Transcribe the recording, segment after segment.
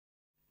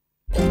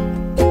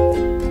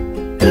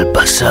El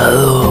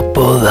pasado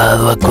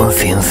podado a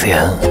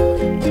conciencia,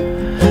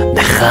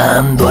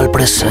 dejando al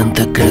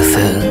presente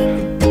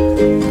crecer.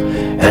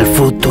 El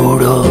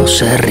futuro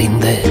se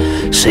rinde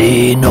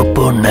sin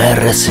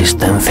oponer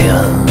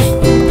resistencia.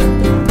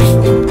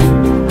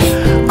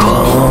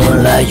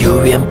 Con la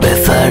lluvia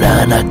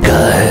empezarán a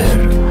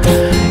caer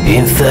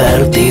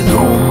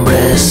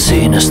incertidumbres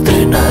sin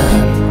estrenar.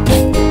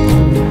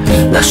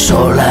 Las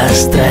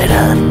olas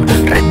traerán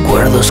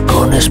recuerdos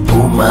con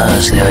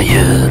espumas de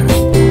ayer.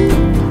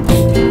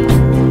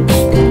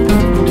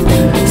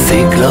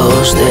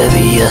 Ciclos de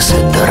días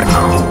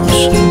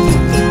eternos,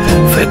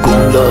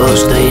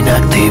 fecundos de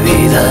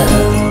inactividad.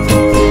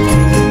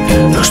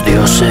 Los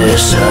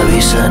dioses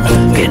avisan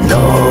que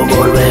no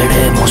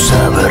volveremos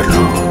a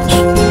verlos.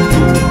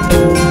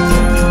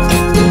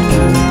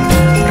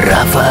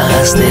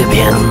 Ráfagas de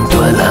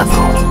viento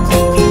helado,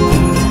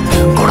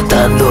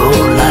 cortando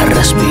la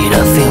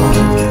respiración.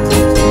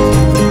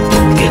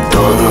 Que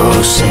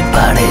todo se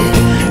pare,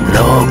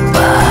 no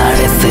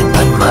parece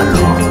tan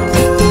malo.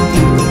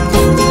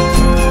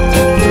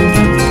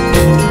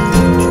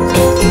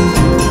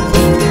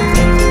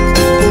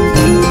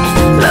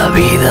 La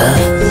vida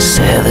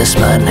se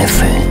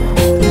desvanece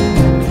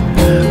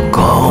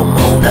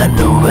como una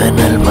nube en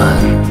el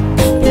mar,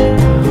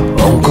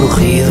 o un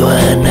crujido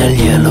en el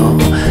hielo.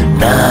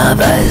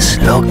 Nada es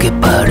lo que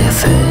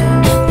parece.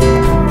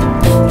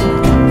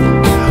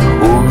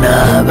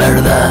 Una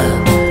verdad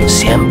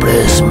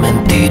siempre es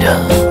mentira,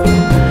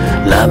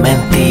 la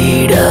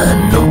mentira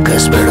nunca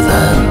es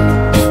verdad,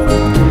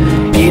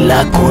 y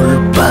la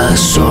culpa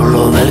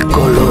solo del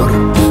color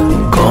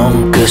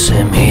con que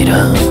se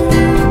mira.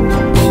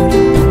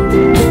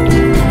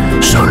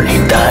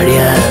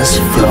 Solitarias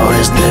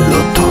flores de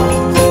loto,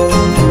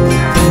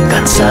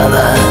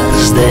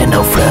 cansadas de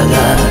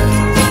naufragar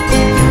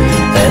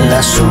en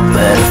la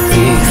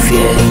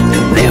superficie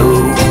de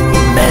un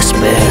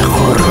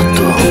espejo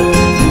roto.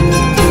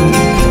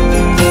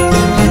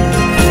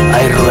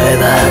 Hay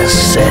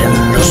ruedas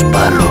en los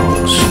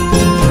palos,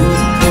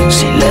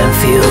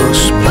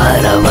 silencios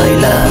para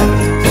bailar.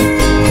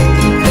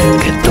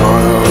 Que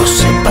todo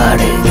se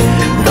pare,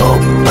 no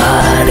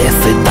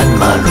parece tan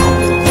malo.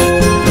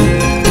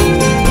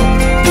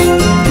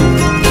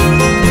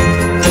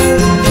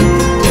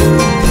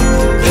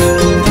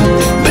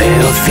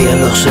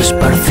 Cielos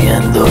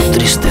esparciendo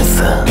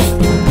tristeza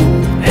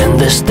en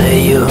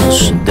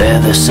destellos de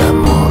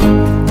desamor,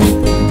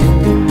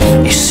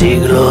 y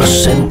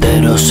siglos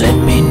enteros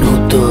en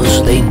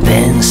minutos de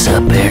intensa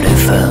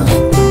pereza.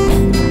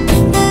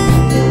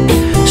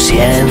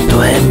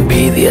 Siento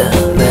envidia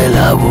del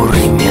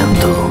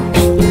aburrimiento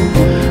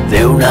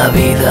de una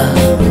vida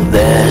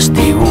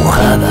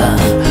desdibujada,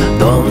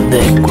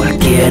 donde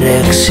cualquier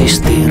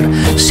existir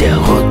se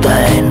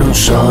agota en un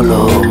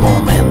solo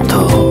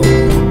momento.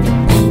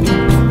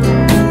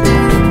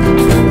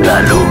 La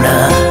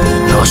luna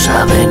no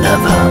sabe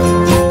nada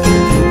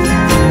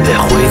de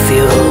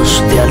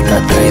juicios de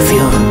alta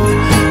traición,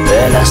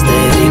 de las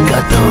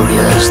dedicatorias